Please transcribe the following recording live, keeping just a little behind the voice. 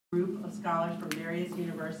Group of scholars from various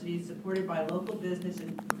universities supported by local business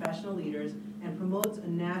and professional leaders and promotes a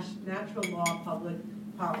natural law public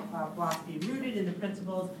philosophy rooted in the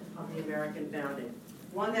principles of the American founding.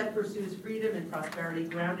 One that pursues freedom and prosperity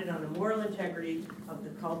grounded on the moral integrity of the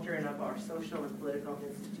culture and of our social and political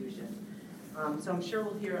institutions. So I'm sure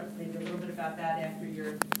we'll hear maybe a little bit about that after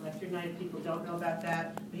your lecture tonight if people don't know about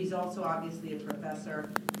that. But he's also obviously a professor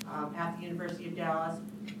at the University of Dallas.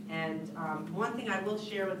 And one thing I will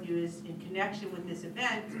share with you is in connection with this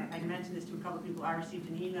event, I mentioned this to a couple of people, I received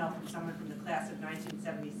an email from someone from the class of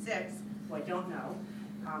 1976, who I don't know,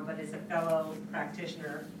 but is a fellow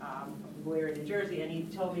practitioner, a lawyer in New Jersey, and he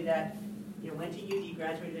told me that went to UD,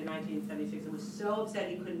 graduated in 1976, and was so upset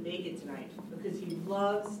he couldn't make it tonight because he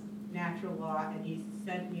loves natural law, and he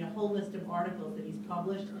sent me a whole list of articles that he's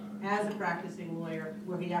published as a practicing lawyer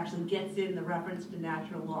where he actually gets in the reference to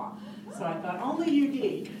natural law. So I thought, only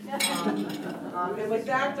UD. And with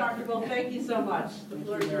that, Dr. Bull, thank you so much. The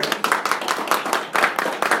floor is yours.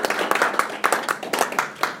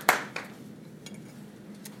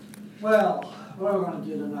 Well, what am I going to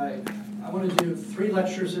do tonight? I want to do 3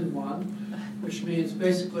 lectures in one, which means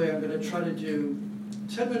basically I'm going to try to do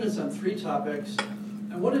 10 minutes on 3 topics.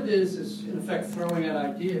 And what it is in effect throwing out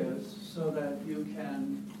ideas so that you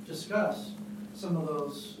can discuss some of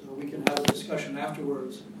those. We can have a discussion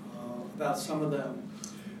afterwards about some of them.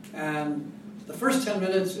 And the first 10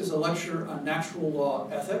 minutes is a lecture on natural law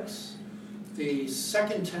ethics. The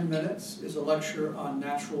second 10 minutes is a lecture on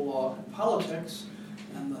natural law and politics.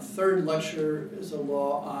 And the third lecture is a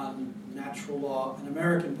law on natural law and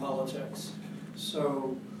American politics.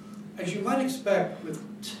 So, as you might expect, with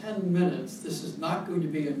 10 minutes, this is not going to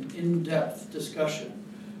be an in-depth discussion.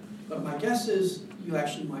 But my guess is you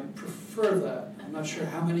actually might prefer that. I'm not sure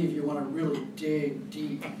how many of you want to really dig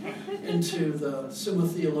deep into the Summa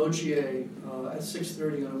Theologiae at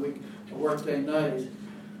 6:30 on a workday night.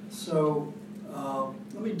 So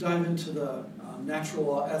let me dive into the natural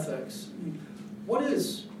law ethics. What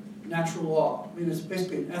is natural law? I mean, it's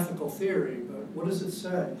basically an ethical theory, but what does it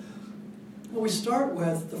say? Well, we start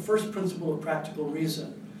with the first principle of practical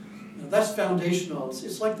reason. That's foundational.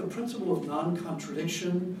 It's like the principle of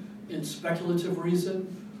non-contradiction in speculative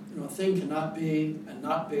reason. A thing cannot be and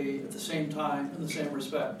not be at the same time in the same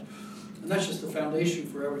respect. And that's just the foundation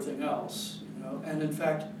for everything else. And in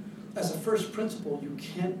fact, as a first principle, you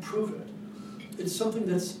can't prove it. It's something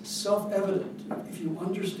that's self-evident. If you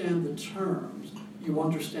understand the terms, you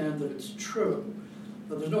understand that it's true.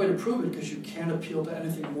 But there's no way to prove it because you can't appeal to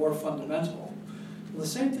anything more fundamental. Well, the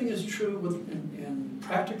same thing is true in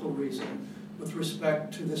practical reason with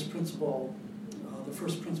respect to this principle, the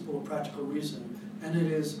first principle of practical reason. And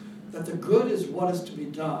it is that the good is what is to be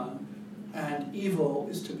done and evil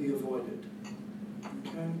is to be avoided.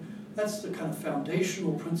 Okay? That's the kind of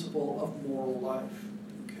foundational principle of moral life.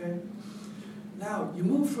 Okay? Now, you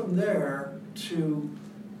move from there to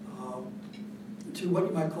what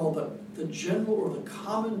you might call the general or the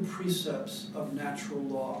common precepts of natural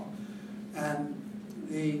law. And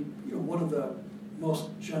one of the most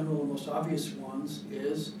general and most obvious ones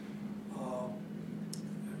is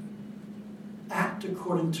act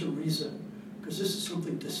according to reason, because this is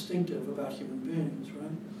something distinctive about human beings, right?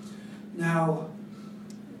 Now,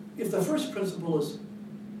 if the first principle is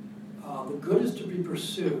the good is to be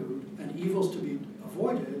pursued and evil is to be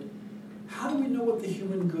avoided, how do we know what the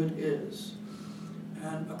human good is?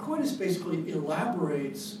 And Aquinas basically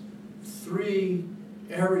elaborates 3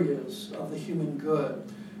 areas of the human good.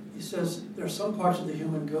 He says there are some parts of the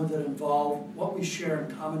human good that involve what we share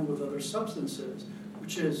in common with other substances,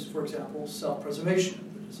 which is, for example, self-preservation,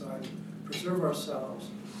 the desire to preserve ourselves.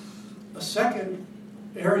 A second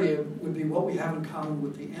area would be what we have in common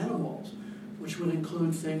with the animals, which would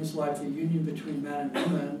include things like the union between man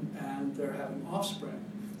and woman and their having offspring,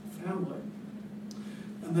 family.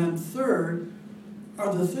 And then third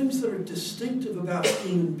are the things that are distinctive about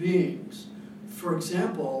human beings. For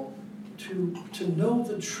example, to know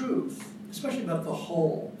the truth, especially about the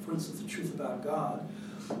whole, for instance, the truth about God,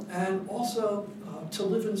 and also to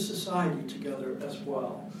live in society together as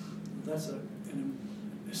well. That's an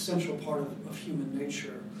essential part of human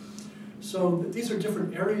nature. So these are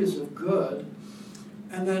different areas of good.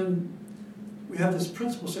 And then we have this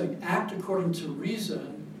principle saying act according to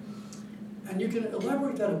reason. And you can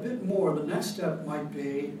elaborate that a bit more. The next step might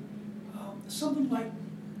be something like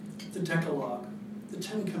the Decalogue, the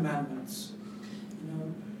 10 Commandments.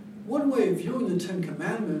 One way of viewing the 10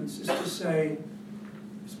 Commandments is to say,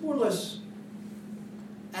 it's more or less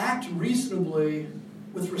act reasonably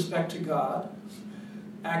with respect to God,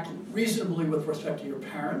 act reasonably with respect to your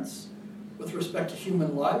parents, with respect to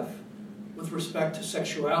human life, with respect to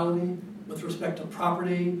sexuality, with respect to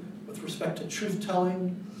property, with respect to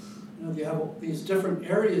truth-telling. You know, you have these different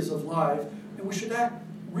areas of life, and we should act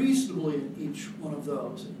reasonably in each one of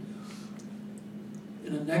those.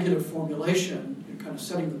 In a negative formulation, you're kind of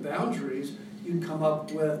setting the boundaries, you'd come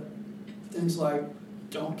up with things like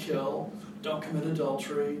don't kill, don't commit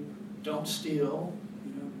adultery, don't steal,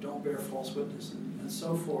 you know, don't bear false witness, and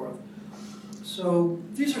so forth. So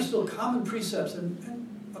these are still common precepts, and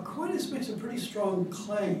Aquinas makes a pretty strong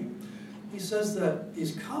claim. He says that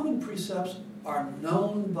these common precepts are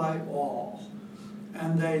known by all,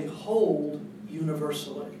 and they hold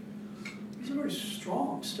universally. It's a very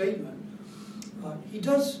strong statement. He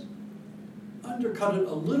does undercut it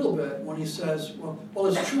a little bit when he says, well,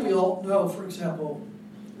 it's true we all know, for example,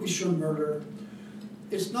 we shouldn't murder.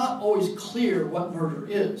 It's not always clear what murder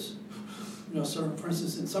is. You know, so for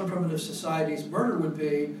instance, in some primitive societies, murder would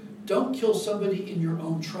be, don't kill somebody in your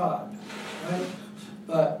own tribe, right?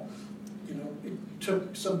 But, you know, it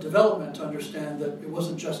took some development to understand that it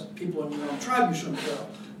wasn't just people in your own tribe you shouldn't kill,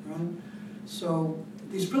 right? So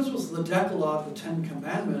these principles of the Decalogue, the Ten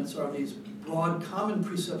Commandments, are these broad common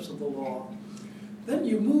precepts of the law. Then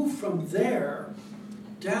you move from there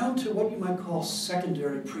down to what you might call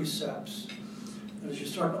secondary precepts. As you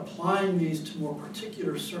start applying these to more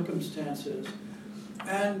particular circumstances.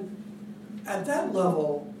 And at that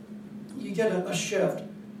level, you get a shift.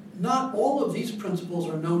 Not all of these principles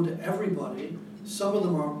are known to everybody. Some of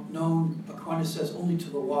them are known, Aquinas says, only to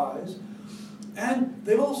the wise. And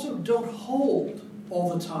they also don't hold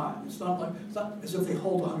all the time. It's not as if they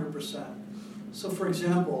hold 100%. So for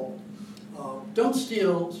example, don't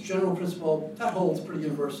steal, it's a general principle, that holds pretty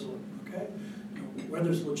universally, okay? Where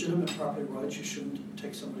there's legitimate property rights, you shouldn't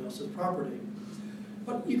take somebody else's property.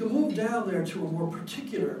 But you can move down there to a more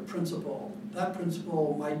particular principle. That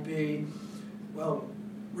principle might be, well,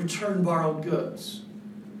 return borrowed goods.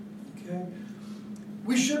 Okay?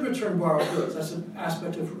 We should return borrowed goods. That's an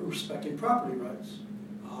aspect of respecting property rights.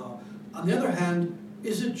 On the other hand,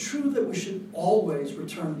 is it true that we should always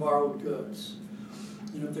return borrowed goods?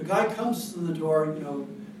 You know, if the guy comes to the door, you know,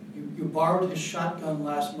 you borrowed his shotgun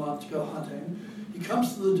last month to go hunting. He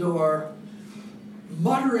comes to the door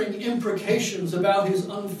muttering imprecations about his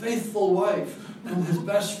unfaithful wife and his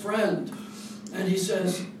best friend. And he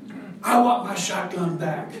says, I want my shotgun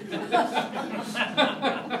back.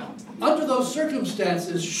 Under those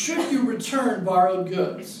circumstances, should you return borrowed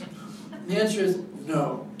goods? And the answer is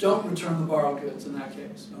no, don't return the borrowed goods in that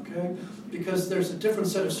case, okay? Because there's a different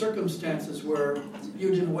set of circumstances where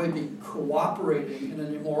you'd in a way be cooperating in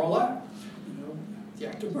an immoral act, you know, the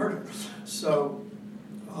act of murder. So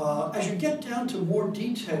as you get down to more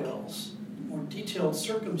details, more detailed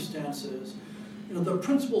circumstances, you know, the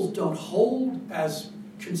principles don't hold as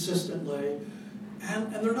consistently,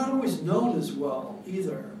 and they're not always known as well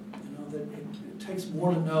either. You know, that it takes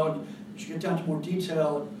more to know, and as you get down to more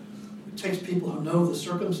detail, it takes people who know the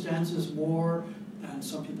circumstances more, and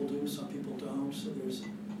some people do, some people don't, so there's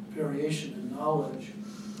variation in knowledge.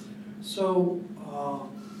 So,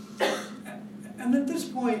 and at this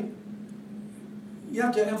point, you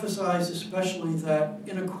have to emphasize especially that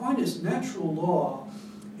in Aquinas, natural law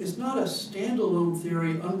is not a standalone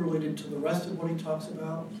theory unrelated to the rest of what he talks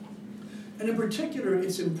about. And in particular,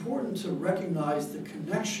 it's important to recognize the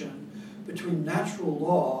connection between natural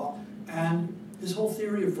law and his whole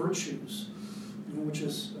theory of virtues, you know, which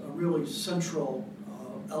is a really central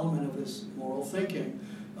element of his moral thinking.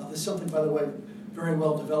 This is something, by the way, very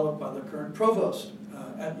well developed by the current provost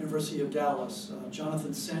at University of Dallas,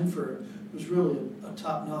 Jonathan Sanford, who's really a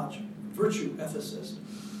top-notch virtue ethicist.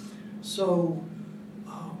 So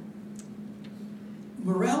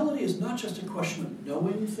morality is not just a question of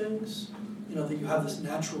knowing things, you know, that you have this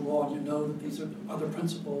natural law and you know that these are other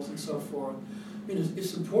principles and so forth. I mean,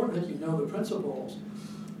 it's important that you know the principles,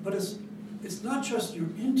 but it's not just your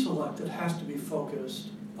intellect that has to be focused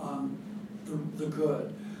on the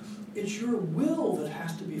good. It's your will that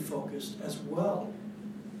has to be focused as well.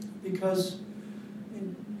 Because I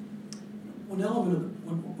mean,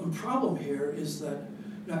 one problem here is that,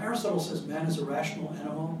 you know, Aristotle says man is a rational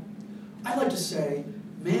animal. I like to say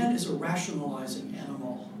man is a rationalizing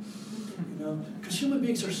animal. You know, because human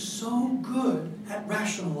beings are so good at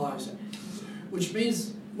rationalizing, which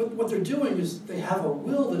means what they're doing is they have a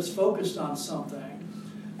will that's focused on something,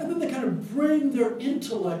 and then they kind of bring their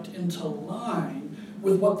intellect into line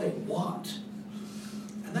with what they want.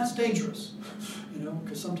 And that's dangerous, you know,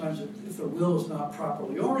 because sometimes if their will is not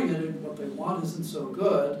properly oriented, what they want isn't so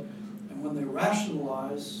good, and when they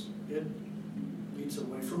rationalize, it leads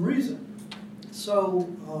away from reason.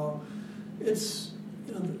 So it's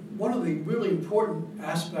one of the really important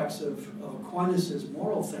aspects of Aquinas'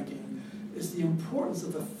 moral thinking is the importance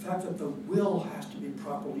of the fact that the will has to be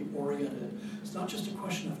properly oriented. It's not just a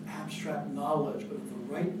question of abstract knowledge, but of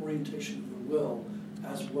the right orientation of the will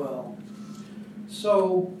as well.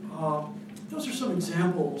 So those are some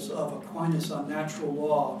examples of Aquinas on natural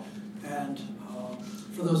law. And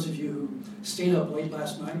for those of you who stayed up late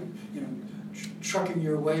last night, trucking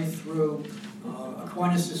your way through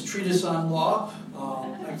Aquinas' treatise on law,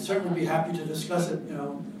 I'd certainly be happy to discuss it,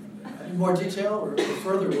 in more detail or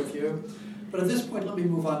further with you. But at this point, let me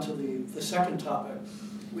move on to the second topic,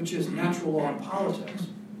 which is natural law and politics.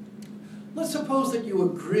 Let's suppose that you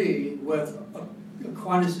agree with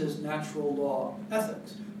Aquinas' natural law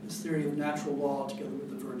ethics, this theory of natural law together with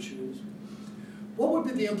the virtues. What would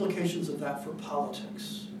be the implications of that for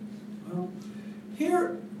politics? Well,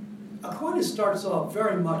 here, Aquinas starts off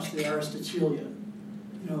very much the Aristotelian.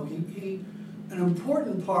 An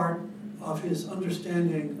important part of his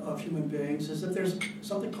understanding of human beings is that there's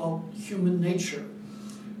something called human nature,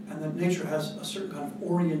 and that nature has a certain kind of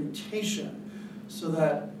orientation, so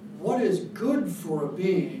that what is good for a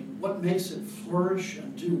being, what makes it flourish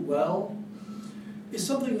and do well, is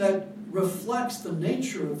something that reflects the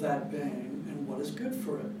nature of that being and what is good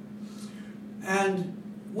for it. And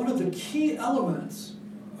one of the key elements,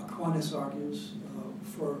 Aquinas argues,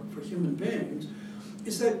 for human beings,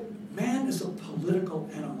 is that man is a political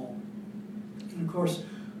animal. And of course,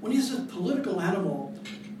 when he says political animal,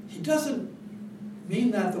 he doesn't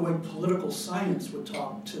mean that the way political science would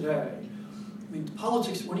talk today. I mean,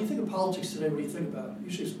 politics, when you think of politics today, what do you think about?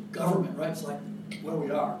 Usually it's government, right? It's like where we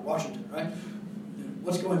are, Washington, right?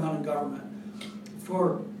 What's going on in government?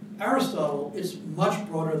 For Aristotle, it's much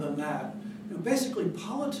broader than that. Basically,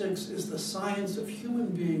 politics is the science of human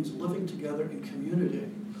beings living together in community.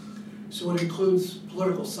 So it includes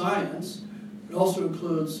political science. It also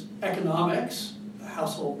includes economics, the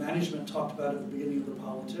household management talked about at the beginning of the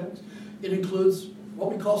politics. It includes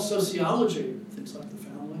what we call sociology, things like the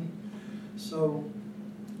family. So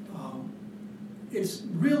it's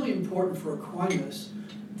really important for Aquinas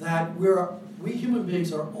that we human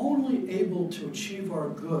beings are only able to achieve our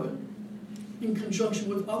good in conjunction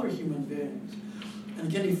with other human beings. And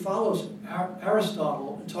again, he follows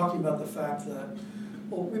Aristotle in talking about the fact that,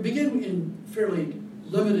 well, we begin in fairly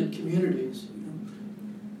limited communities.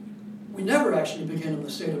 We never actually begin in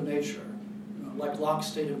the state of nature, like Locke's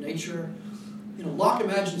state of nature. Locke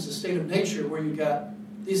imagines a state of nature where you got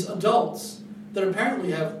these adults that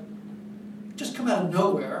apparently have just come out of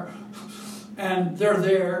nowhere, and they're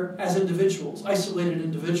there as individuals, isolated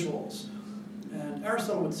individuals. And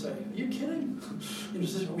Aristotle would say, are you kidding?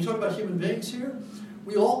 Are we talking about human beings here?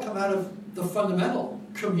 We all come out of the fundamental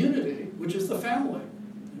community, which is the family.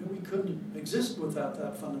 We couldn't exist without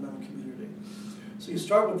that fundamental community. So you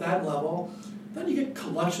start with that level, then you get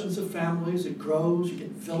collections of families, it grows, you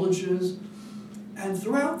get villages. And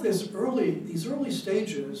throughout these early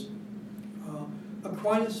stages,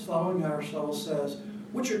 Aquinas, following Aristotle, says,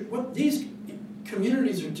 what these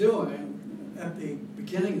communities are doing, at the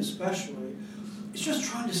beginning especially, is just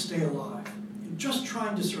trying to stay alive, just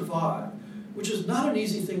trying to survive, which is not an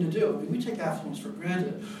easy thing to do. I mean, we take affluence for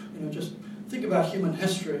granted. Just think about human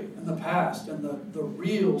history in the past and the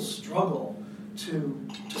real struggle to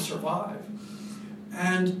survive.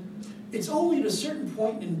 And it's only at a certain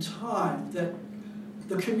point in time that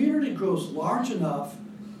the community grows large enough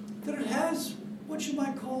that it has what you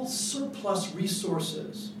might call surplus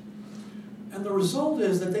resources. And the result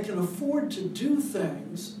is that they can afford to do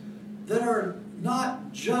things that are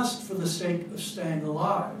not just for the sake of staying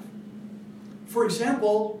alive. For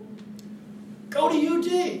example, go to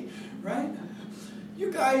UD, right?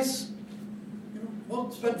 You guys,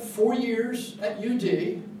 spent 4 years at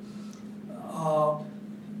UD,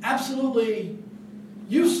 absolutely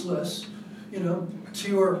useless, to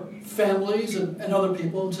your families and other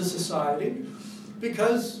people, and to society,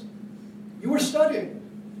 because you were studying.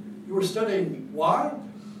 You were studying why?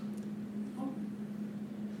 Well,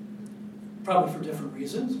 probably for different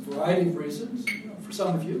reasons, a variety of reasons. For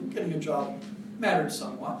some of you, getting a job mattered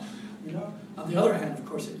somewhat. On the other hand, of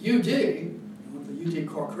course, at UD, with the UD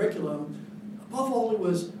core curriculum, above all, it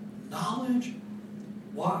was knowledge.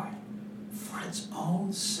 Why? For its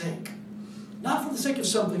own sake. Not for the sake of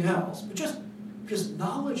something else, but just because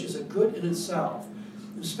knowledge is a good in itself,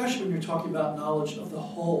 and especially when you're talking about knowledge of the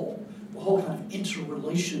whole kind of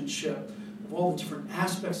interrelationship of all the different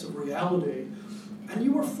aspects of reality. And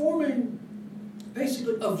you were forming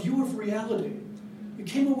basically a view of reality. You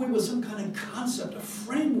came away with some kind of concept, a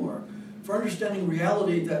framework for understanding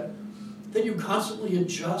reality that that you constantly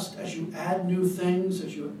adjust as you add new things,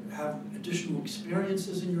 as you have additional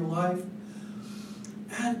experiences in your life.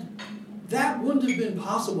 And that wouldn't have been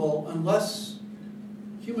possible unless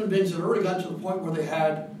human beings had already gotten to the point where they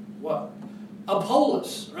had, what? A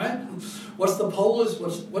polis, right? What's the polis?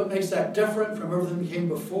 What makes that different from everything that came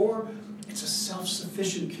before? It's a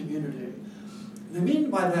self-sufficient community. And I mean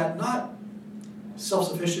by that, not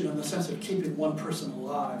self-sufficient in the sense of keeping one person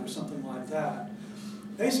alive or something like that.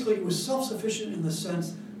 Basically, it was self-sufficient in the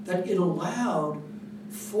sense that it allowed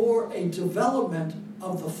for a development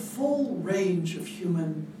of the full range of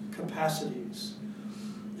human capacities.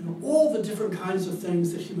 You know, all the different kinds of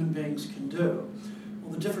things that human beings can do,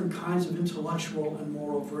 all the different kinds of intellectual and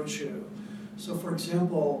moral virtue. So, for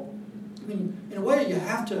example, I mean, in a way, you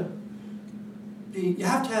have to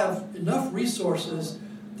have enough resources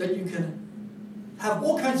that you can have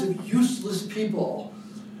all kinds of useless people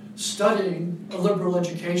studying a liberal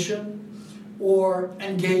education, or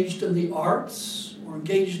engaged in the arts, or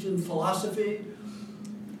engaged in philosophy.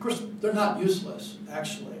 Of course, they're not useless,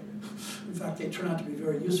 actually. In fact, they turn out to be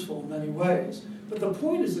very useful in many ways. But the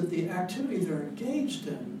point is that the activity they're engaged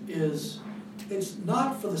in it's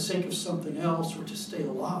not for the sake of something else or to stay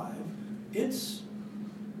alive. It's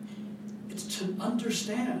to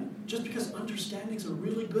understand, just because understanding is a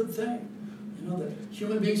really good thing. You know, that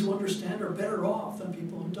human beings who understand are better off than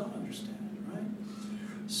people who don't understand, right?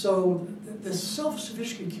 So the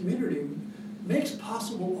self-sufficient community makes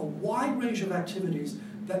possible a wide range of activities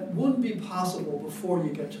that wouldn't be possible before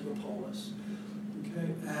you get to the polis.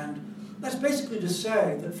 Okay? And that's basically to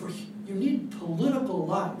say that you need political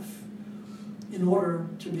life in order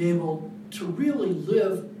to be able to really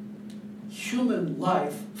live human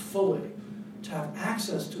life fully, to have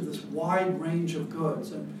access to this wide range of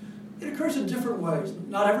goods. And it occurs in different ways.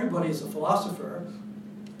 Not everybody is a philosopher,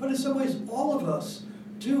 but in some ways all of us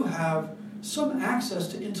do have some access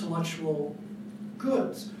to intellectual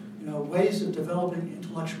goods, you know, ways of developing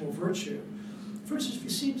intellectual virtue. For instance, if you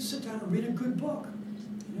sit down and read a good book,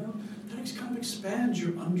 you know, that kind of expands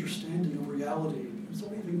your understanding of reality. It's a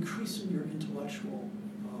way of increasing your intellectual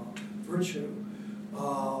virtue.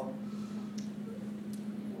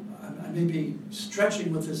 I may be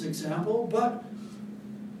stretching with this example, but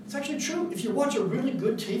it's actually true. If you watch a really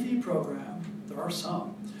good TV program, there are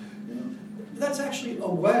some, you know, that's actually a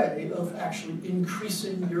way of actually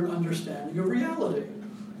increasing your understanding of reality.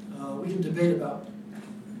 We can debate about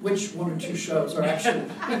which one or two shows are actually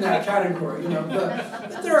in that category, you know,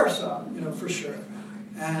 but there are some, you know, for sure.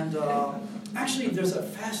 And actually, there's a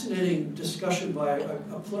fascinating discussion by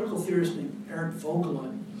a political theorist named Eric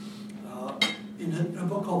Voegelin in a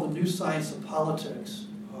book called The New Science of Politics,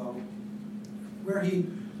 where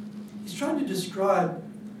he's trying to describe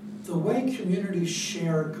the way communities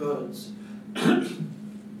share goods.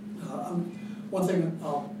 One thing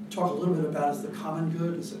I'll talk a little bit about is the common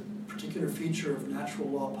good. It's a particular feature of natural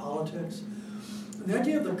law politics. And the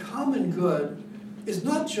idea of the common good is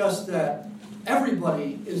not just that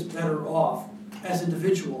everybody is better off as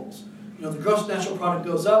individuals. You know, the gross national product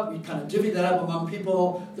goes up, we kind of divvy that up among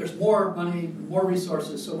people, there's more money, more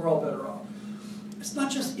resources, so we're all better off. It's not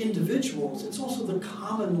just individuals, it's also the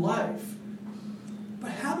common life.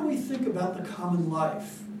 But how do we think about the common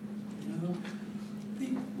life? You know?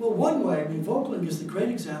 Well, one way, I mean, Voegelin is the great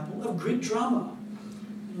example of Greek drama.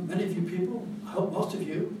 You know, many of you people, I hope most of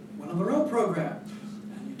you, went on the Rome program,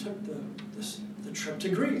 and you took the trip to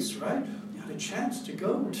Greece, right? You had a chance to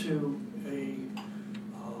go to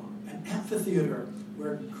an amphitheater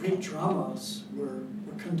where Greek dramas were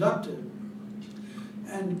conducted.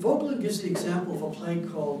 And Voegelin gives the example of a play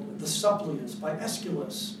called The Suppliants by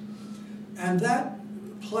Aeschylus. And that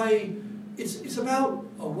play, it's about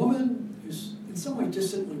a woman who's in some way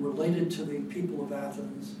distantly related to the people of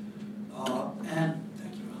Athens.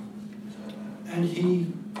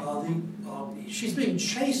 She's being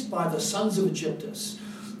chased by the sons of Aegyptus.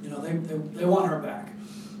 You know, they want her back.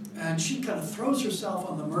 And she kind of throws herself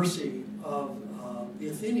on the mercy of the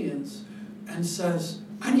Athenians and says,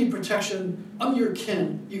 I need protection, I'm your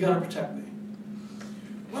kin, you gotta protect me.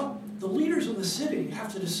 Well, the leaders in the city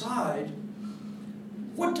have to decide,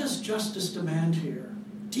 what does justice demand here?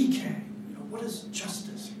 Decay, you know, what is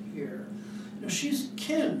justice here? You know, she's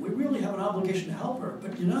kin, we really have an obligation to help her,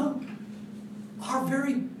 but you know, our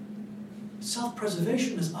very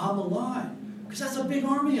self-preservation is on the line, because that's a big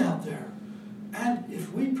army out there. And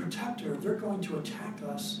if we protect her, they're going to attack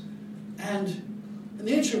us. And in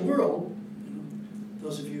the ancient world, you know,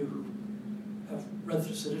 those of you who have read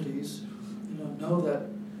Thucydides, you know that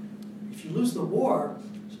if you lose the war,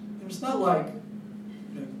 it's not like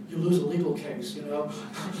you lose a legal case, you know.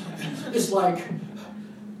 It's like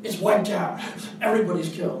it's wiped out. Everybody's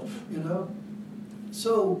killed, you know?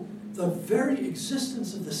 So the very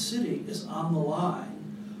existence of the city is on the line.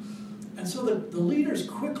 And so the leaders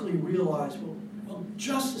quickly realized, well,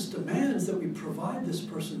 justice demands that we provide this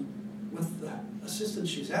person with the assistance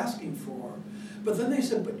she's asking for. But then they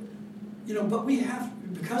said, but we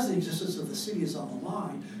have, because the existence of the city is on the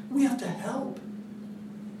line, we have to help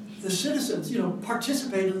the citizens,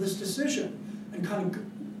 participate in this decision and kind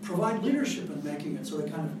of provide leadership in making it. So they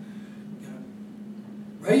kind of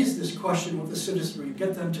raise this question with the citizenry,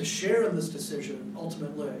 get them to share in this decision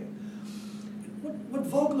ultimately. What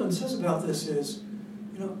Voegelin says about this is,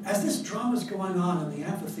 as this drama is going on in the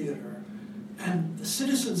amphitheater, and the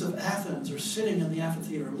citizens of Athens are sitting in the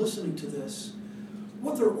amphitheater listening to this,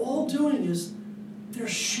 what they're all doing is they're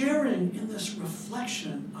sharing in this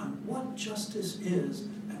reflection on what justice is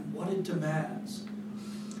and what it demands.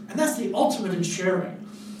 And that's the ultimate in sharing.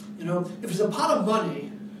 If there's a pot of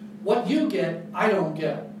money, what you get, I don't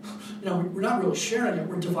get. We're not really sharing it,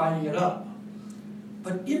 we're dividing it up.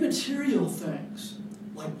 But immaterial things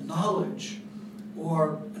like knowledge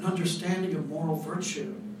or an understanding of moral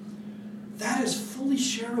virtue, that is fully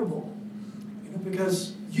shareable.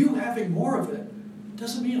 Because you having more of it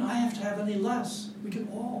doesn't mean I have to have any less. We can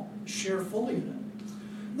all share fully in it.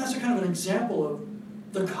 And that's a kind of an example of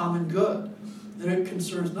the common good, that it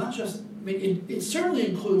concerns not just, it certainly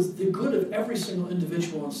includes the good of every single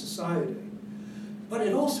individual in society, but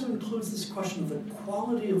it also includes this question of the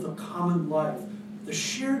quality of the common life, the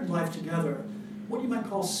shared life together, what you might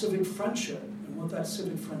call civic friendship, and what that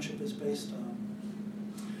civic friendship is based on.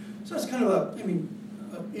 So that's kind of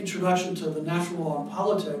an introduction to the natural law and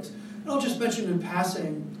politics. And I'll just mention in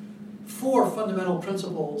passing 4 fundamental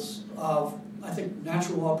principles of, I think,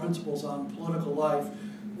 natural law principles on political life,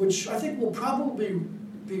 which I think will probably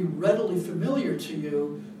be readily familiar to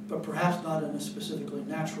you, but perhaps not in a specifically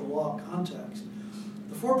natural law context.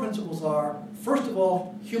 The 4 principles are, first of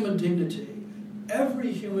all, human dignity.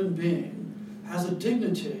 Every human being has a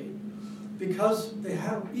dignity because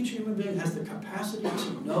each human being has the capacity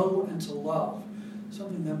to know and to love,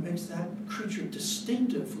 something that makes that creature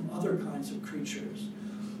distinctive from other kinds of creatures.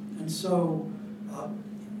 And so, of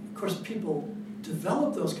course, people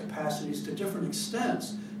develop those capacities to different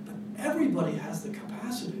extents, but everybody has the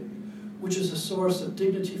capacity, which is a source of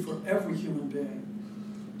dignity for every human being.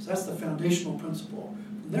 So that's the foundational principle.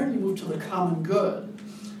 And then you move to the common good,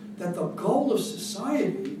 that the goal of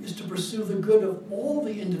society is to pursue the good of all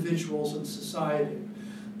the individuals in society,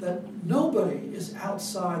 that nobody is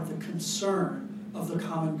outside the concern of the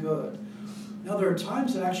common good. Now, there are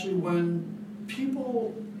times actually when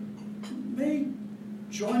people may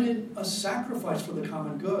join in a sacrifice for the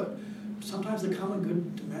common good. Sometimes the common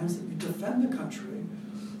good demands that you defend the country,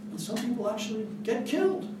 and some people actually get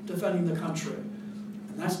killed defending the country,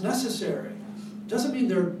 and that's necessary. It doesn't mean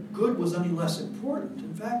their good was any less important.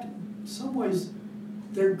 In fact, in some ways,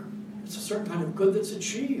 it's a certain kind of good that's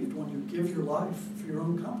achieved when you give your life for your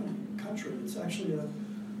own country. It's actually a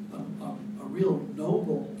real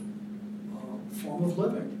noble form of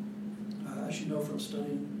living, as you know from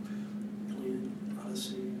studying Iliad,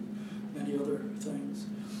 Odyssey, and many other things.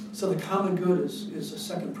 So the common good is a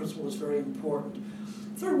second principle that's very important.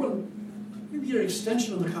 Third one, maybe an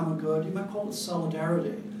extension of the common good, you might call it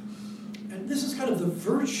solidarity. And this is kind of the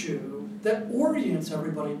virtue that orients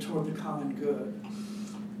everybody toward the common good.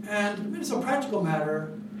 And it's a practical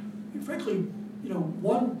matter. Frankly,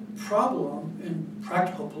 one problem in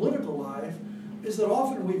practical political life is that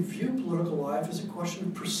often we view political life as a question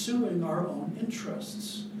of pursuing our own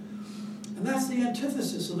interests. And that's the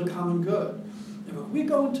antithesis of the common good. If we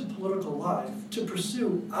go into political life to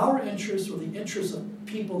pursue our interests or the interests of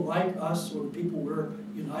people like us or the people we're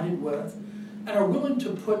united with, and are willing to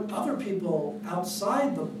put other people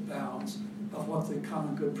outside the bounds of what the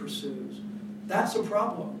common good pursues, that's a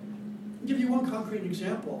problem. I'll give you one concrete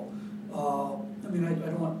example. I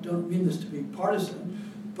don't mean this to be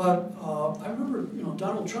partisan, but I remember,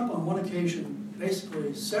 Donald Trump on one occasion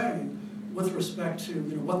basically saying, with respect to,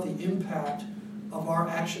 what the impact of our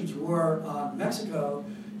actions were on Mexico,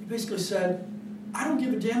 he basically said, I don't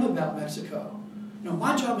give a damn about Mexico.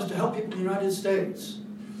 My job is to help people in the United States.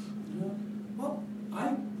 Well,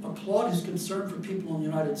 I applaud his concern for people in the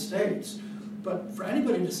United States, but for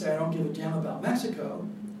anybody to say I don't give a damn about Mexico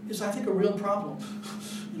is, I think, a real problem.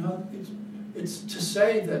 It's to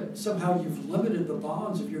say that somehow you've limited the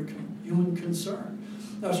bounds of your human concern.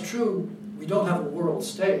 Now, it's true, we don't have a world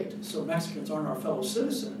state, so Mexicans aren't our fellow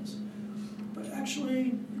citizens. But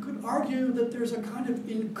actually, you could argue that there's a kind of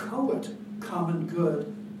inchoate common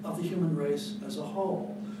good of the human race as a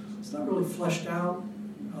whole. It's not really fleshed out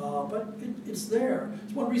but it's there.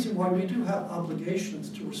 It's one reason why we do have obligations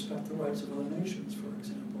to respect the rights of other nations, for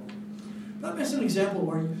example. That makes an example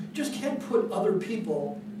where you just can't put other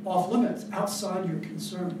people off limits, outside your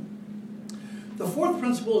concern. The fourth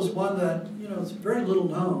principle is one that, it's very little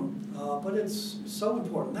known, but it's so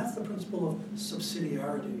important. That's the principle of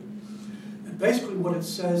subsidiarity. And basically what it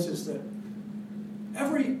says is that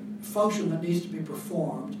every function that needs to be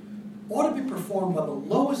performed ought to be performed by the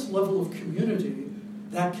lowest level of community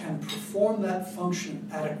that can perform that function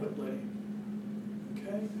adequately.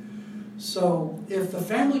 Okay? So if the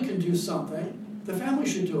family can do something, the family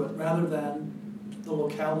should do it rather than the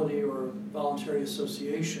locality or voluntary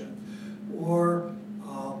association. Or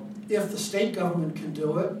if the state government can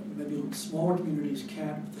do it, maybe smaller communities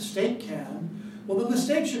can't, if the state can, well then the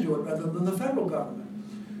state should do it rather than the federal government.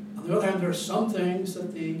 On the other hand, there are some things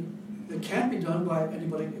that can't be done by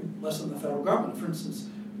anybody less than the federal government. For instance,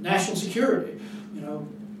 national security.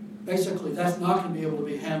 Basically that's not going to be able to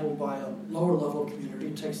be handled by a lower level community.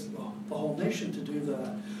 It takes the whole nation to do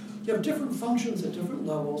that. You have different functions at different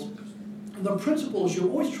levels, and the principle is you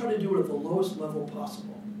always try to do it at the lowest level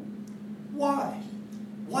possible. Why?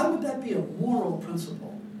 Why would that be a moral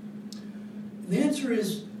principle? And the answer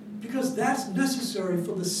is because that's necessary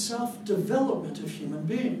for the self-development of human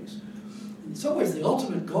beings. In some ways, the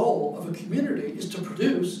ultimate goal of a community is to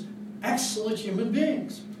produce excellent human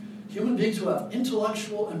beings who have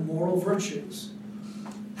intellectual and moral virtues.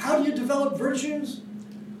 How do you develop virtues?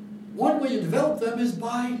 One way you develop them is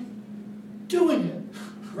by doing it.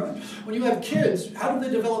 Right? When you have kids, how do they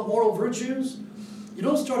develop moral virtues? You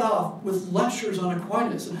don't start off with lectures on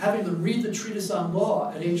Aquinas and having them read the treatise on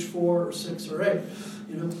law at age 4 or 6 or 8.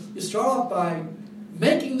 You start off by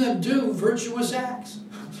making them do virtuous acts,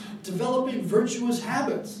 developing virtuous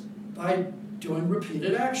habits by doing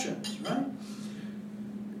repeated actions, right?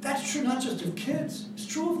 That's true not just of kids, it's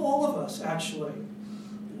true of all of us, actually.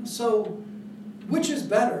 So, which is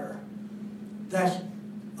better, that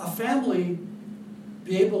a family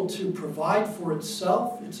be able to provide for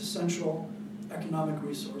itself its essential economic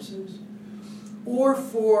resources, or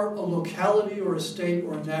for a locality or a state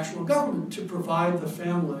or a national government to provide the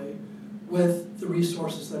family with the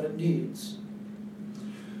resources that it needs?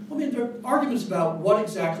 I mean, there are arguments about what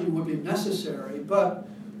exactly would be necessary, but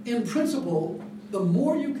in principle, the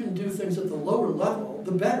more you can do things at the lower level,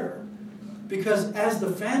 the better. Because as the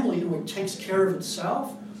family takes care of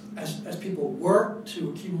itself, as people work to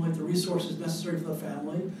accumulate the resources necessary for the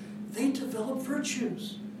family, they develop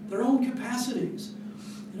virtues, their own capacities,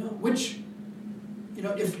 which,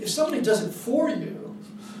 if somebody does it for you,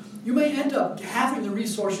 you may end up having the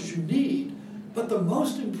resources you need, but the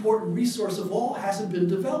most important resource of all hasn't been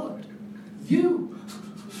developed. You.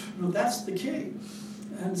 That's the key.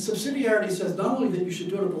 And subsidiarity says not only that you should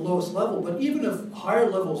do it at the lowest level, but even if higher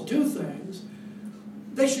levels do things,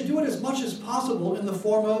 they should do it as much as possible in the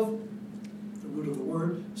form of, the root of the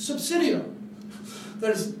word, subsidium.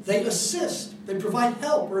 That is, they assist, they provide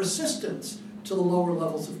help or assistance to the lower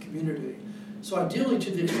levels of community. So ideally,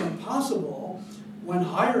 to the extent possible, when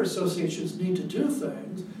higher associations need to do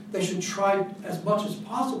things, they should try as much as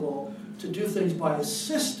possible to do things by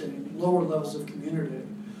assisting lower levels of community.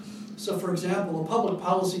 So for example, a public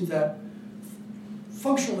policy that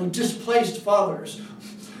functionally displaced fathers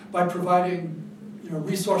by providing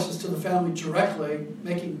resources to the family directly,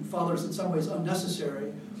 making fathers in some ways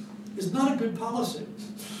unnecessary, is not a good policy.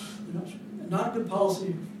 Not a good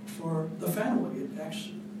policy for the family. It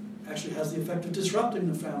actually has the effect of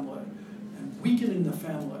disrupting the family and weakening the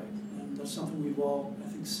family. And that's something we've all, I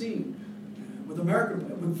think, seen with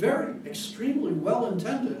very extremely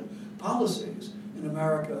well-intended policies in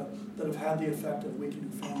America that have had the effect of weakening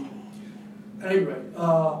the family. At any rate,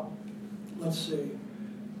 let's see.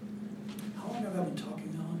 How long have I been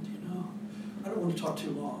talking on? Do you know? I don't want to talk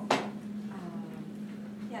too long.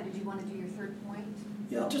 Yeah, did you want to do your third point?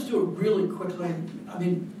 Yeah, I'll just do it really quickly. I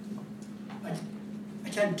mean, I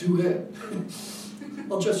can't do it.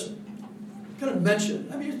 I'll just kind of mention.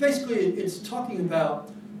 I mean, it's talking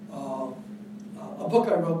about a book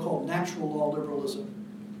I wrote called Natural Law Liberalism.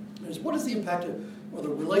 What is the impact or the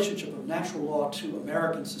relationship of natural law to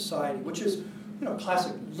American society, which is,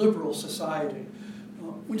 classic liberal society.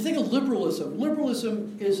 When you think of liberalism,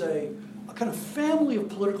 liberalism is a kind of family of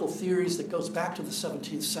political theories that goes back to the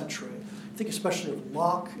 17th century. I think especially of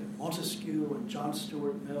Locke and Montesquieu and John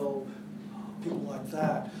Stuart Mill, people like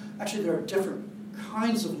that. Actually, there are different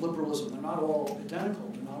kinds of liberalism. They're not all identical.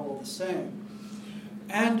 They're not all the same.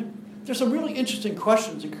 And there's some really interesting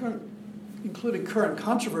questions, including current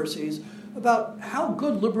controversies, about how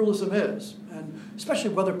good liberalism is, and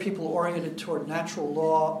especially whether people are oriented toward natural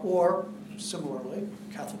law or similarly,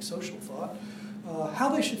 Catholic social thought, how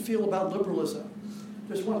they should feel about liberalism.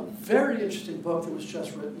 There's one very interesting book that was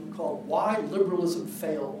just written called Why Liberalism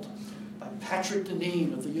Failed by Patrick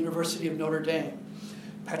Deneen of the University of Notre Dame.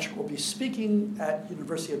 Patrick will be speaking at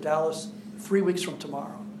University of Dallas 3 weeks from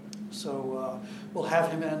tomorrow. So we'll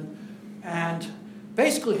have him in. And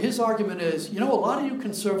basically his argument is, a lot of you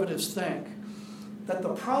conservatives think that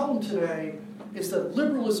the problem today is that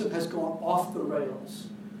liberalism has gone off the rails.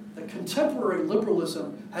 That contemporary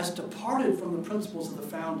liberalism has departed from the principles of the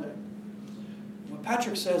founding. What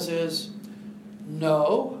Patrick says is,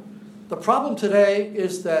 no, the problem today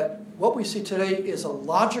is that what we see today is a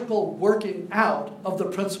logical working out of the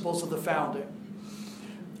principles of the founding.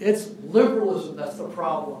 It's liberalism that's the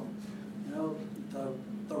problem.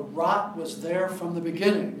 The rot was there from the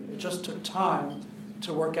beginning. It just took time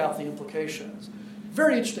to work out the implications.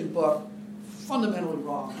 Very interesting book, fundamentally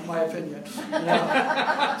wrong, in my opinion. So,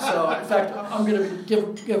 in fact, I'm going to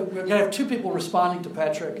we're going to have two people responding to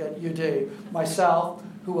Patrick at UD. Myself,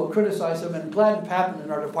 who will criticize him, and Gladden Papin in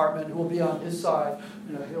our department, who will be on his side.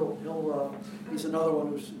 He's another one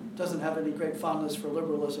who doesn't have any great fondness for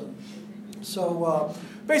liberalism. So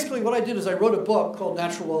basically what I did is I wrote a book called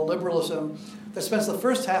Natural Law Liberalism that spends the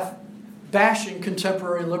first half bashing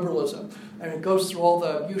contemporary liberalism. And it goes through all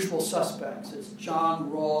the usual suspects. It's John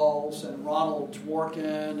Rawls and Ronald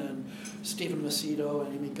Dworkin and Stephen Macedo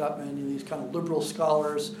and Amy Gutman and these kind of liberal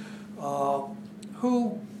scholars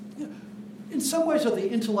who, in some ways, are the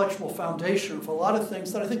intellectual foundation for a lot of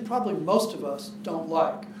things that I think probably most of us don't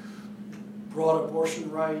like. Broad abortion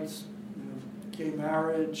rights, gay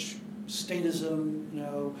marriage, statism,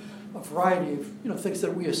 a variety of things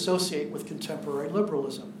that we associate with contemporary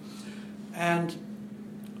liberalism. And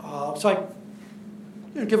so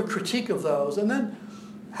I give a critique of those, and then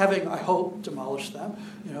having, I hope, demolished them,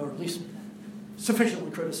 or at least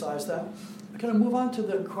sufficiently criticized them, I'm going to move on to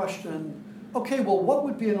the question, okay, well, what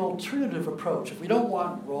would be an alternative approach? If we don't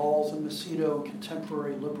want Rawls and Macedo,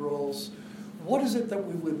 contemporary liberals, what is it that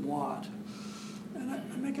we would want? And I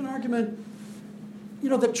make an argument,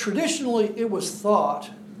 that traditionally it was thought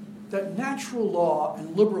that natural law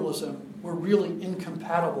and liberalism were really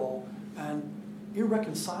incompatible and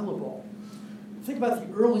irreconcilable. Think about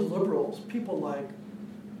the early liberals, people like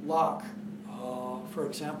Locke, for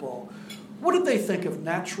example. What did they think of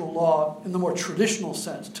natural law in the more traditional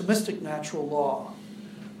sense, Thomistic natural law?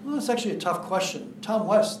 Well, that's actually a tough question. Tom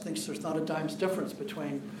West thinks there's not a dime's difference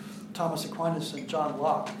between Thomas Aquinas and John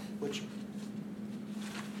Locke, which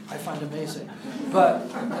I find amazing. But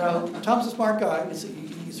Tom's a smart guy.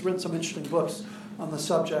 He's written some interesting books on the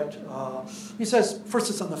subject. He says, first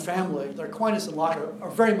it's on the family. Aquinas and Locke are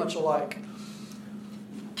very much alike.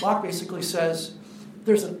 Locke basically says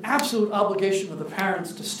there's an absolute obligation of the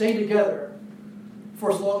parents to stay together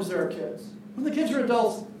for as long as there are kids. When the kids are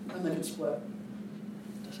adults, then they can split.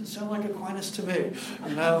 Doesn't sound like Aquinas to me.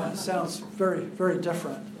 It sounds very, very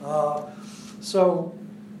different.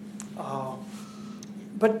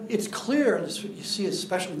 But it's clear, and this you see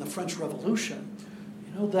especially in the French Revolution,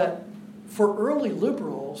 that for early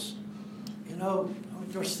liberals,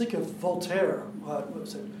 just think of Voltaire. What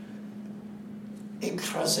was it?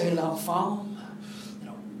 Écraser l'enfant,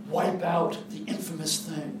 wipe out the infamous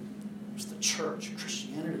thing. It was the church.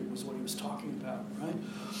 Christianity was what he was talking about, right?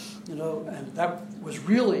 And that was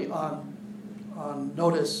really on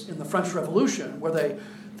notice in the French Revolution, where they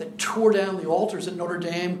tore down the altars at Notre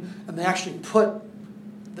Dame, and they actually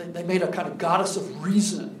they made a kind of goddess of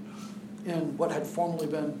reason in what had formerly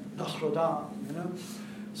been Notre Dame,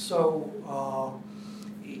 So,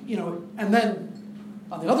 and then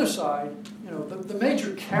on the other side, the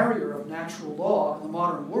major carrier of natural law in the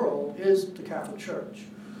modern world is the Catholic Church.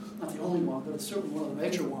 Not the only one, but it's certainly one of the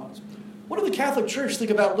major ones. What did the Catholic Church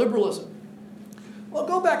think about liberalism? Well,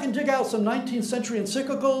 go back and dig out some 19th century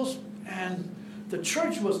encyclicals, and the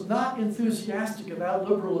Church was not enthusiastic about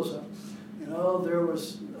liberalism.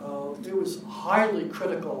 It was highly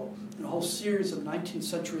critical in a whole series of 19th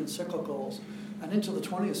century encyclicals and into the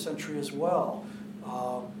 20th century as well.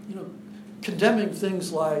 Condemning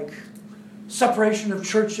things like separation of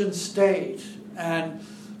church and state and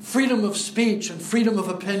freedom of speech and freedom of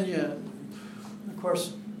opinion. And of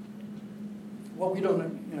course, what we don't,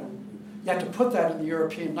 you have to put that in the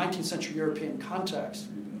 19th century European context.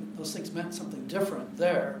 Those things meant something different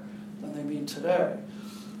there than they mean today.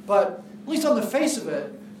 But at least on the face of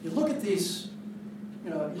it, you look at these,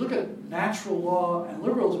 you look at natural law and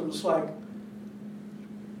liberalism, it's like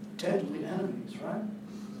deadly enemies, right?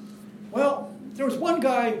 Well, there was one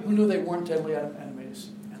guy who knew they weren't deadly enemies,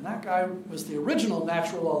 and that guy was the original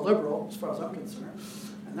natural law liberal, as far as I'm concerned,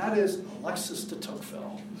 and that is Alexis de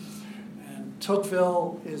Tocqueville.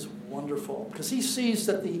 Tocqueville is wonderful because he sees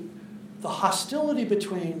that the hostility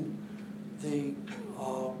between the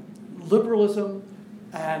liberalism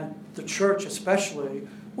and the church especially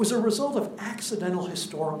was a result of accidental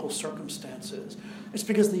historical circumstances. It's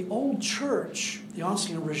because the old church, the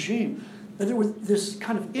ancien regime, that there was this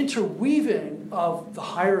kind of interweaving of the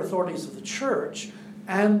higher authorities of the church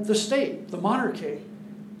and the state, the monarchy.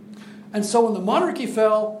 And so when the monarchy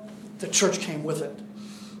fell, the church came with it.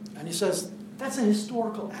 And he says, that's a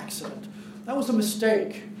historical accident. That was a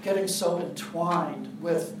mistake, getting so entwined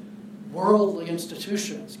with worldly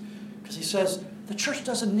institutions. Because he says, the church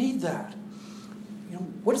doesn't need that. You know,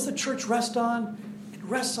 what does the church rest on? It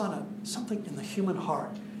rests on something in the human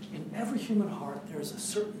heart. In every human heart, there is a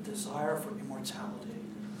certain desire for immortality.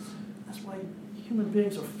 That's why human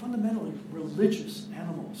beings are fundamentally religious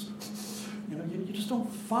animals. You know, you just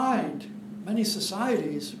don't find many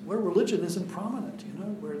societies where religion isn't prominent, you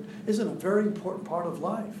know, where it isn't a very important part of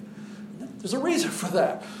life. There's a reason for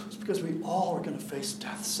that. It's because we all are going to face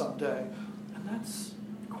death someday. And that's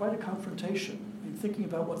quite a confrontation. I mean, thinking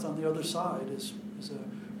about what's on the other side is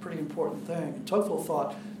a pretty important thing. And Tocqueville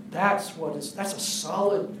thought that's a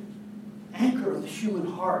solid anchor of the human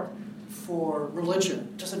heart for religion.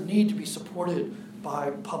 It doesn't need to be supported by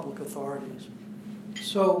public authorities.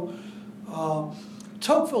 So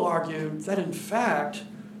Tocqueville argued that, in fact,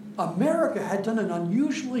 America had done an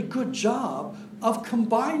unusually good job of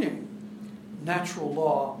combining natural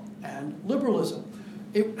law and liberalism.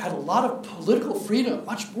 It had a lot of political freedom,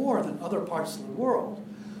 much more than other parts of the world.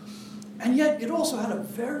 And yet it also had a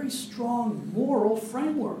very strong moral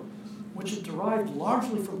framework, which is derived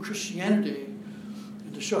largely from Christianity.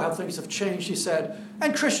 And to show how things have changed, he said,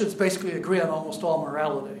 and Christians basically agree on almost all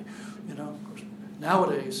morality. You know, of course,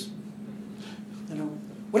 nowadays, you know,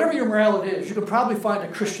 whatever your morality is, you can probably find a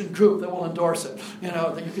Christian group that will endorse it, you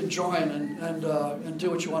know, that you can join and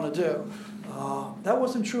do what you want to do. That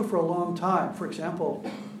wasn't true for a long time. For example,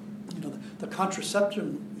 you know,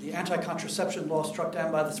 the anti-contraception law struck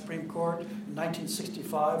down by the Supreme Court in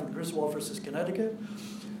 1965 in Griswold versus Connecticut,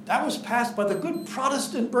 that was passed by the good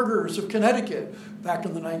Protestant burghers of Connecticut back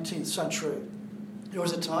in the 19th century. There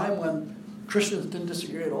was a time when Christians didn't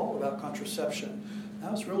disagree at all about contraception.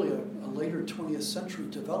 That was really a later 20th century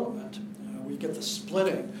development. You know, we get the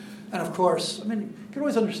splitting. And of course, I mean, you can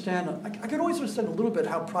always understand, I could always understand a little bit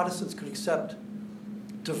how Protestants could accept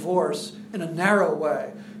divorce in a narrow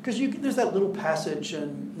way. Because there's that little passage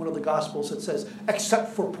in one of the Gospels that says,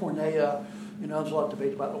 except for porneia. You know, there's a lot of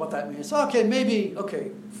debate about what that means.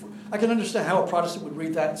 Okay, I can understand how a Protestant would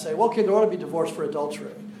read that and say, well, okay, there ought to be divorce for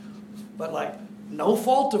adultery. But like,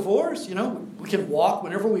 no-fault divorce, you know, we can walk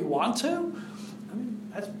whenever we want to? I mean,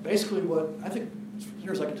 that's basically what, I think, as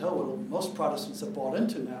near as I can tell, what most Protestants have bought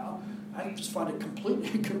into now. I just find it completely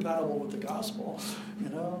incompatible with the gospel, you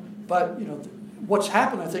know. But, you know, what's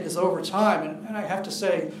happened, I think, is over time, and I have to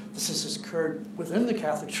say this has occurred within the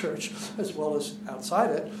Catholic Church as well as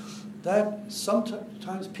outside it, that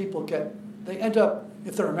sometimes people they end up,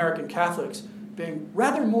 if they're American Catholics, being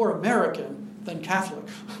rather more American than Catholic.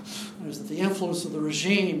 That the influence of the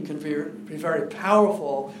regime can be very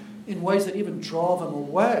powerful in ways that even draw them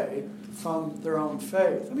away from their own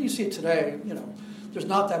faith. I mean, you see it today, you know, there's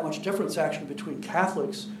not that much difference actually between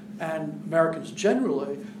Catholics and Americans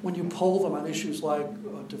generally when you poll them on issues like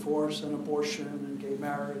divorce and abortion and gay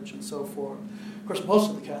marriage and so forth. Of course, most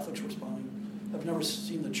of the Catholics responding have never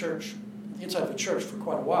seen the church, the inside of a church for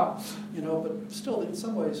quite a while, you know, but still in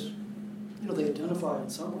some ways, you know, they identify in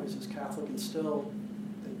some ways as Catholic and still,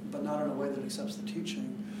 but not in a way that accepts the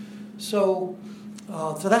teaching. So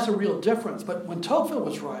that's a real difference. But when Tocqueville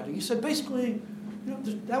was writing, he said basically, you know,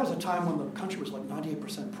 that was a time when the country was like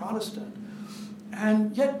 98% Protestant.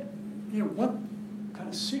 And yet, you know, one kind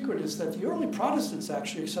of secret is that the early Protestants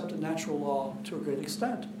actually accepted natural law to a great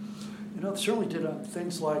extent. You know, they certainly did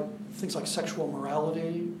things like sexual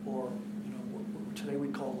morality, or, you know, what today we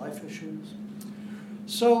call life issues.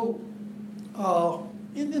 So,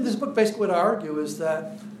 in this book, basically what I argue is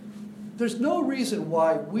that there's no reason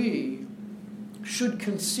why we should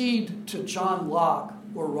concede to John Locke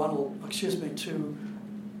or to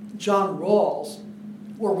John Rawls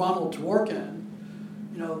or Ronald Dworkin,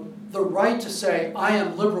 you know, the right to say, I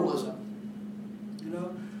am liberalism. You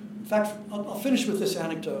know, in fact, I'll finish with this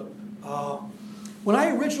anecdote. When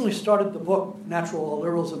I originally started the book, Natural Law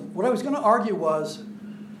Liberalism, what I was going to argue was,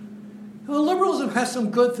 well, liberalism has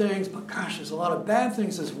some good things, but gosh, there's a lot of bad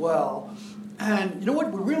things as well. And you know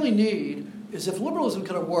what we really need is, if liberalism is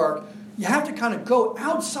going to work, you have to kind of go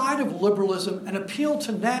outside of liberalism and appeal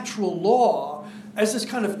to natural law as this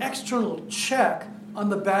kind of external check on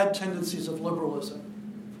the bad tendencies of liberalism.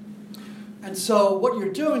 And so what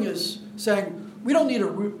you're doing is saying, what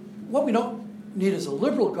we don't need is a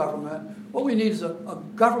liberal government. What we need is a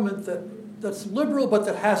government that's liberal, but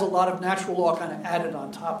that has a lot of natural law kind of added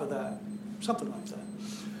on top of that, something like that.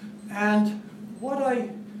 And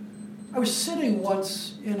I was sitting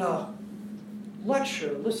once in a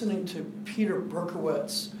lecture listening to Peter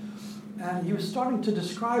Berkowitz, and he was starting to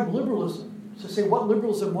describe liberalism, to say what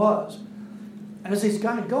liberalism was. And as he's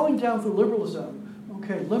kind of going down through liberalism,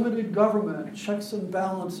 okay, limited government, checks and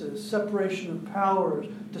balances, separation of powers,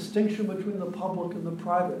 distinction between the public and the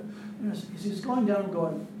private. And as he's going down and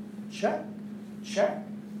going, check, check,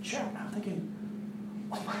 check. And I'm thinking,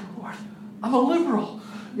 oh my Lord, I'm a liberal.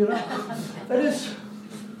 You know, that is,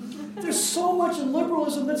 there's so much in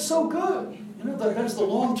liberalism that's so good. You know, that's the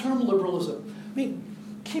long-term liberalism. I mean,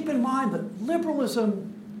 keep in mind that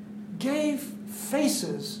liberalism gave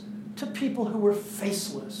faces to people who were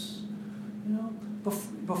faceless, you know,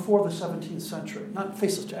 before the 17th century. Not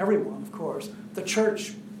faceless to everyone, of course. The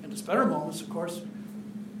church, in its better moments, of course,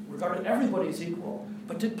 regarded everybody as equal.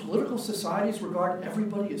 But did political societies regard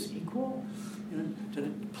everybody as equal? You know,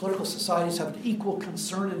 did political societies have an equal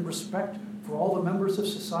concern and respect for all the members of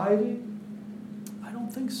society? I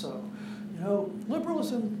don't think so. You know,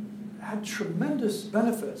 liberalism had tremendous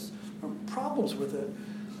benefits or problems with it.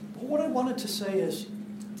 But what I wanted to say is,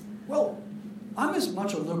 well, I'm as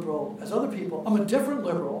much a liberal as other people. I'm a different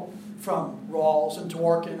liberal from Rawls and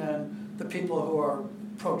Dworkin and the people who are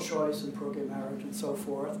pro-choice and pro-gay marriage and so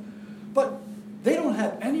forth. But they don't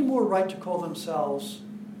have any more right to call themselves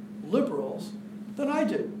liberals than I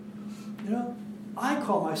do. You know, I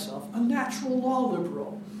call myself a natural law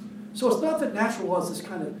liberal. So it's not that natural law is this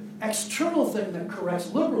kind of external thing that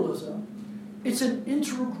corrects liberalism. It's an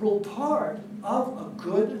integral part of a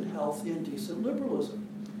good and healthy and decent liberalism.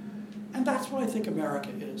 And that's what I think America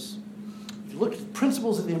is. If you look at the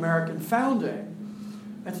principles of the American founding,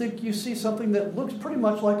 I think you see something that looks pretty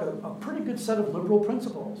much like a pretty good set of liberal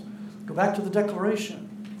principles. Go back to the Declaration.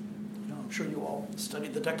 You know, I'm sure you all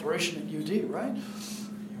studied the Declaration at UD, right?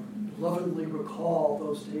 You lovingly recall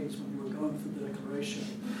those days when you were going through the Declaration.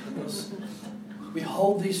 We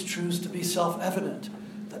hold these truths to be self-evident,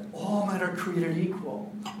 that all men are created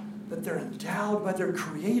equal, that they're endowed by their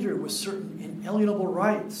Creator with certain inalienable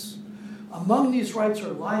rights. Among these rights are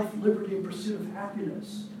life, liberty, and pursuit of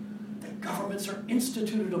happiness. That governments are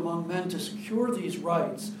instituted among men to secure these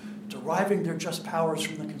rights, deriving their just powers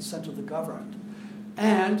from the consent of the governed.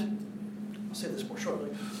 And, I'll say this more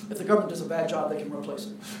shortly, if the government does a bad job, they can replace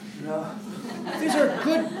it. You know?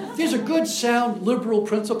 These are good, sound, liberal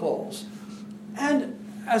principles. And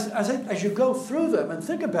as you go through them and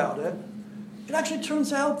think about it, it actually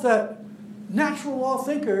turns out that natural law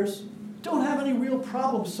thinkers don't have any real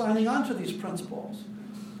problem signing on to these principles.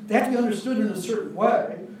 They have to be understood in a certain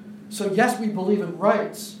way. So yes, we believe in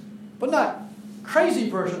rights, but not crazy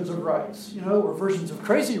versions of rights, you know, or versions of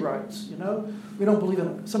crazy rights, you know. We don't believe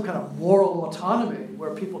in some kind of moral autonomy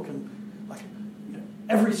where people can, like, you know,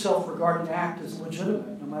 every self-regarding act is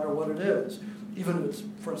legitimate, no matter what it is, even if it's,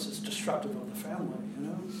 for instance, destructive of the family, you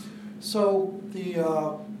know. So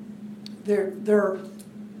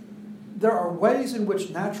there are ways in which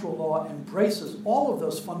natural law embraces all of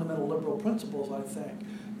those fundamental liberal principles, I think,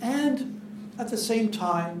 and at the same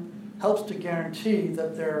time helps to guarantee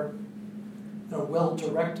that they're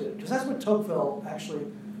well-directed. Because that's what Tocqueville actually,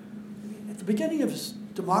 at the beginning of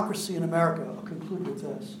democracy in America, I'll conclude with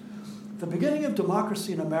this. At the beginning of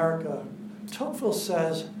democracy in America, Tocqueville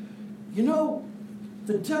says, you know,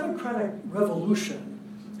 the democratic revolution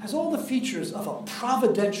has all the features of a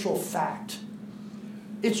providential fact.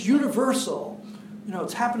 It's universal. You know,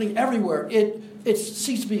 it's happening everywhere. It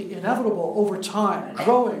seems to be inevitable over time,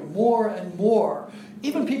 growing more and more.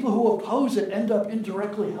 Even people who oppose it end up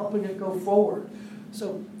indirectly helping it go forward.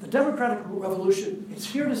 So the democratic revolution, it's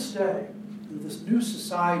here to stay in this new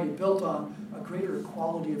society built on a greater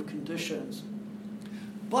equality of conditions.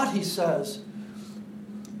 But, he says,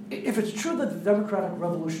 if it's true that the democratic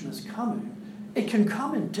revolution is coming, it can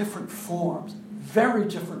come in different forms, very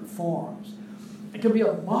different forms. It can be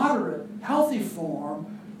a moderate, healthy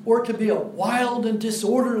form, or it can be a wild and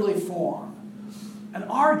disorderly form. And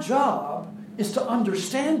our job is to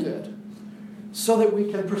understand it so that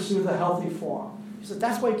we can pursue the healthy form. He said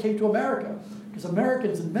that's why he came to America, because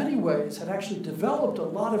Americans in many ways had actually developed a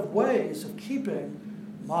lot of ways of keeping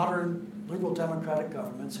modern liberal democratic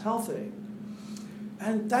governments healthy.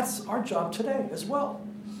 And that's our job today as well.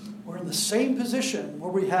 We're in the same position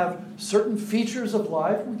where we have certain features of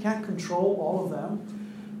life. We can't control all of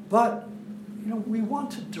them. But, you know, we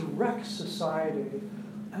want to direct society.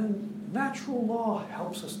 And natural law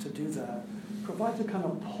helps us to do that, provides a kind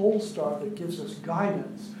of pole star that gives us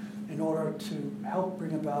guidance in order to help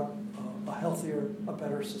bring about a healthier, a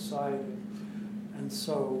better society. And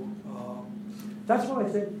so that's what I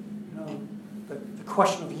think, the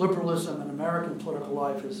question of liberalism in American political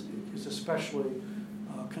life is especially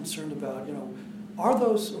concerned about. Are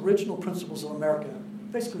those original principles of America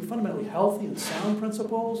basically fundamentally healthy and sound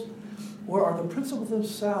principles, or are the principles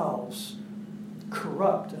themselves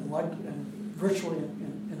corrupt and virtually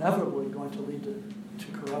and inevitably going to lead to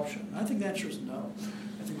corruption? And I think the answer is no.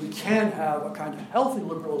 I think we can have a kind of healthy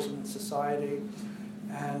liberalism in society.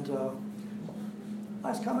 And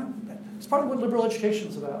last comment, it's part of what liberal education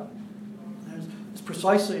is about. It's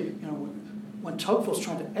precisely, when Tocqueville's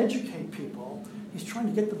trying to educate people, he's trying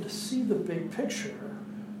to get them to see the big picture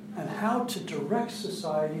and how to direct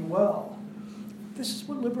society well. This is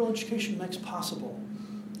what liberal education makes possible,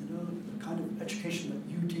 the kind of education that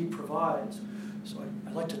UD provides. So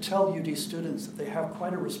I like to tell UD students that they have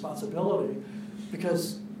quite a responsibility,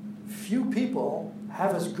 because few people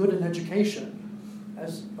have as good an education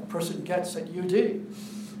as a person gets at UD.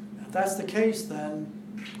 If that's the case, then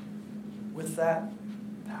with that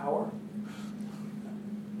power,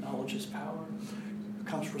 knowledge is power,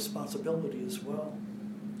 comes responsibility as well.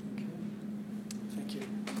 Okay. Thank you.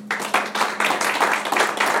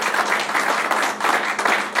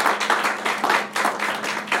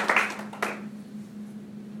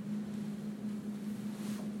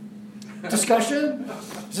 Discussion?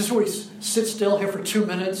 Is this where we sit still here for 2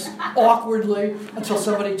 minutes, awkwardly, until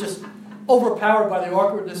somebody just overpowered by the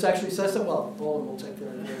awkwardness actually says that? Well, Boland will take care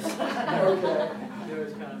of this. Okay. It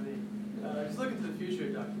was kind of me. Just looking to the future,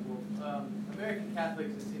 Dr. Wolf. American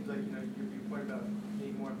Catholics, it seems like, your point about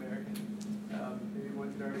being more American. Maybe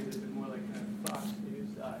one could argue there's been more like kind of Fox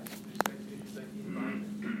News eyes with respect to issues like the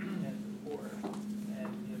environment and the poor, and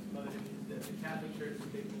some other issues that the Catholic Church is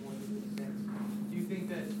taking more of this stance. Do you think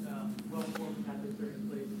that well-formed Catholics are in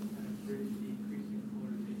place to kind of bridge the increasing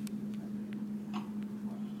polarization?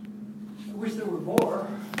 I wish there were more.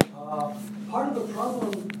 Part of the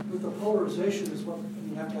problem with the polarization is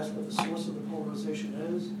you have to ask what the source of the polarization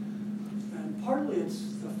is. And partly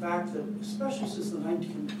it's the fact that, especially since the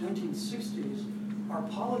 1960s, our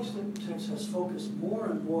politics has focused more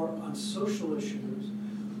and more on social issues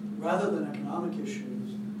rather than economic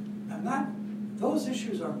issues. And those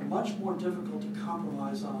issues are much more difficult to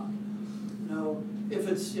compromise on. If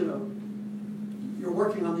it's, you're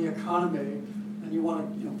working on the economy and you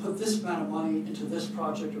want to, put this amount of money into this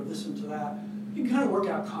project or this into that, you can kind of work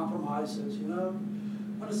out compromises,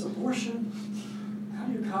 When it's abortion, how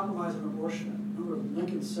do you compromise on abortion? Remember,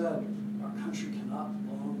 Lincoln said, our country cannot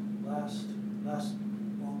long last,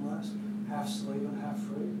 half slave and half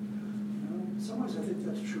free. In some ways, I think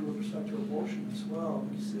that's true with respect to abortion as well.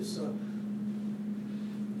 It's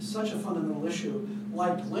such a fundamental issue.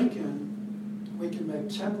 Like Lincoln, we can make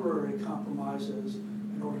temporary compromises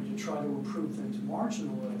in order to try to improve things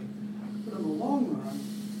marginally. But in the long run,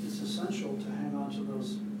 it's essential to hang on to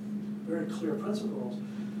those very clear principles.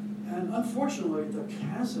 And unfortunately, the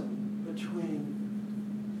chasm between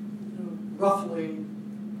roughly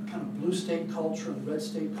kind of blue state culture and red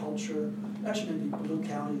state culture, actually maybe blue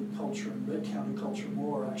county culture and red county culture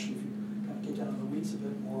more, actually, if you kind of get down to the weeds a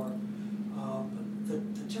bit more.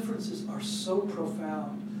 But the differences are so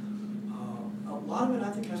profound. A lot of it, I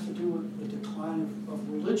think, has to do with the decline of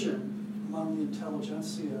religion among the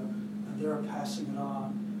intelligentsia, and they're passing it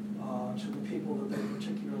on to the people that they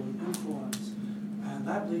particularly influence. And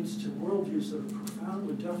that leads to worldviews that are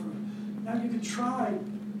profoundly different. Now, you can try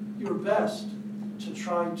your best to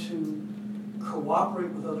try to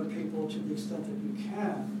cooperate with other people to the extent that you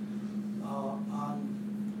can,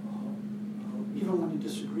 even when you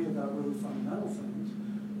disagree about really fundamental things.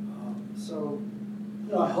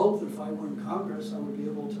 I hope that if I were in Congress, I would be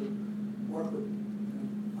able to work with,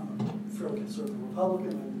 I'm a fairly conservative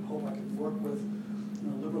Republican, and hope I could work with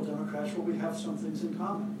liberal Democrats where we have some things in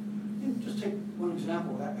common. Just take one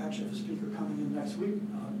example. I actually have a speaker coming in next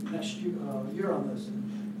year on this,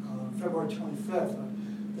 February 25th.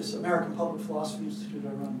 This American Public Philosophy Institute, I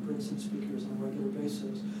run brings in speakers on a regular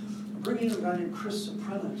basis. I'm bringing in a guy named Chris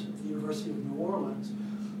Suprenant at the University of New Orleans,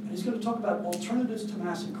 and he's going to talk about alternatives to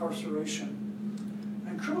mass incarceration.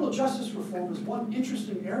 And criminal justice reform is one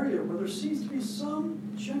interesting area where there seems to be some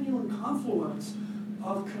genuine confluence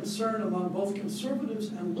of concern among both conservatives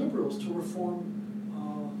and liberals to reform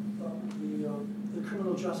the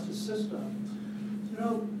criminal justice system.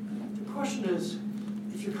 The question is,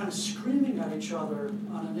 if you're kind of screaming at each other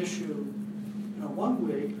on an issue, 1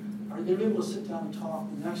 week, are you going to be able to sit down and talk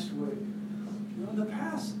the next week? In the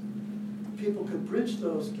past, people could bridge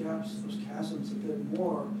those gaps, those chasms a bit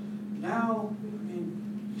more. Now, I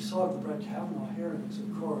mean, you saw the Brett Kavanaugh hearings,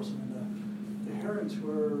 of course. I mean, the hearings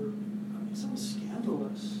were, I mean, some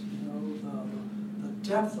scandalous. You know, the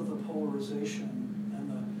depth of the polarization and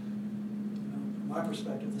the, you know, from my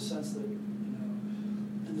perspective, the sense that, you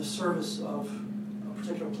know, in the service of a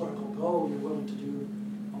particular political goal, you're willing to do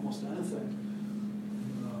almost anything.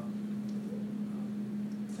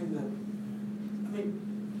 Thing that, I mean,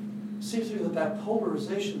 seems to me that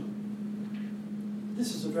polarization,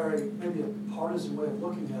 this is a very, maybe a partisan way of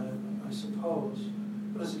looking at it, I suppose.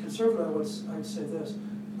 But as a conservative, I'd say this.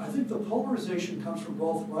 I think the polarization comes from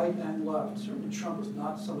both right and left. Certainly Trump is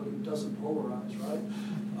not somebody who doesn't polarize, right?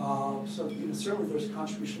 So you know, certainly there's a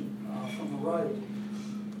contribution from the right.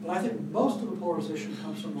 But I think most of the polarization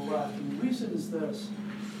comes from the left. And the reason is this.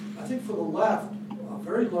 I think for the left, a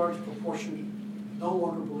very large proportion no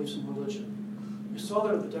longer believes in religion. You saw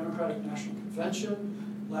that at the Democratic National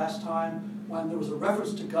Convention last time when there was a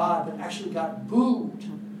reference to God that actually got booed.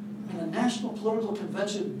 And the National Political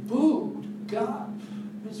Convention booed God. I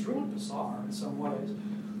mean, it's really bizarre in some ways.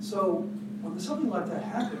 So when something like that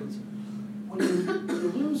happens, when you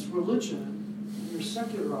lose religion and you're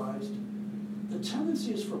secularized, the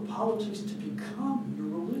tendency is for politics to become your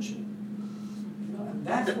religion. You know, and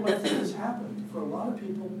that's what I think has happened. For a lot of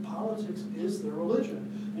people, politics is their religion.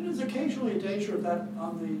 And there's occasionally a danger of that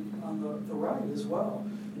on the right as well.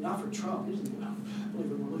 And not for Trump, he doesn't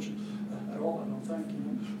believe in religion at all, I don't think. You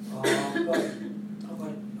know.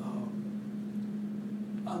 But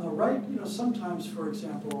on the right, you know, sometimes, for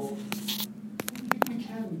example, we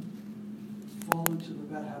can fall into the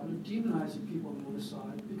bad habit of demonizing people on the other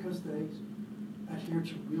side because they adhere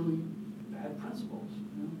to really bad principles.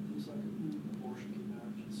 You know, things like abortion, gay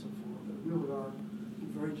marriage, and so forth, that really are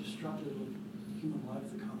very destructive of human life,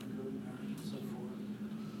 the common good, marriage, and so forth.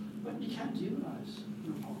 But you can't demonize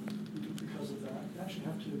your opponent because of that. You actually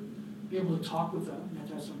have to be able to talk with them. You have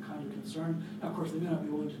to have some kind of concern. Now, of course, they may not be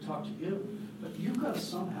willing to talk to you, but you've got to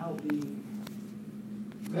somehow be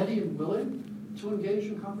ready and willing to engage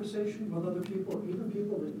in conversation with other people, even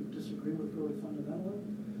people that you disagree with really fundamentally.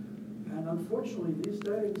 And unfortunately, these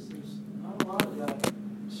days, there's not a lot of that,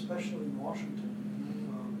 especially in Washington.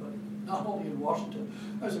 But not only in Washington.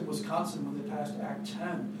 I was in Wisconsin when they passed Act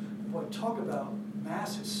 10. Boy, talk about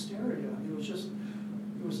mass hysteria. I mean,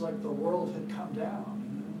 it was like the world had come down.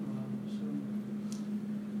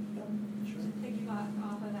 To piggyback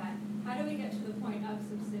off of that, how do we get to the point of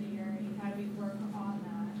subsidiarity? How do we work on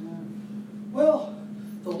that? Yeah. Well,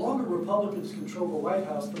 the longer Republicans control the White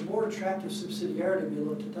House, the more attractive subsidiarity may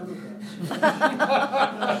look to Democrats.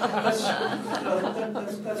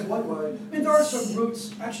 That's one way. I mean, there are some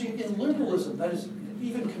roots, actually, in liberalism, that is,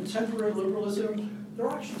 even contemporary liberalism, there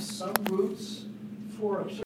are actually some roots for